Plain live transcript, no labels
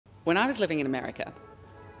When I was living in America,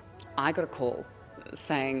 I got a call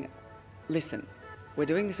saying, listen, we're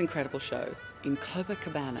doing this incredible show in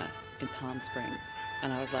Copacabana in Palm Springs.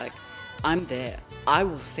 And I was like, I'm there. I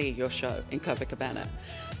will see your show in Copacabana.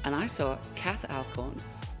 And I saw Kath Alcorn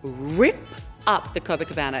rip up the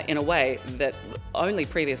Copacabana in a way that only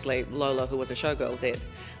previously Lola, who was a showgirl, did.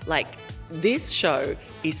 Like, this show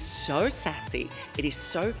is so sassy, it is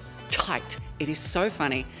so tight, it is so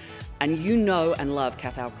funny. And you know and love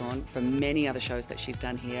Kath Alcorn from many other shows that she's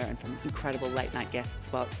done here and from incredible late night guest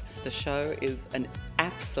spots. The show is an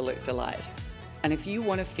absolute delight. And if you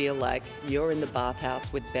want to feel like you're in the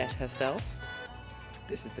bathhouse with Bette herself,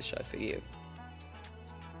 this is the show for you.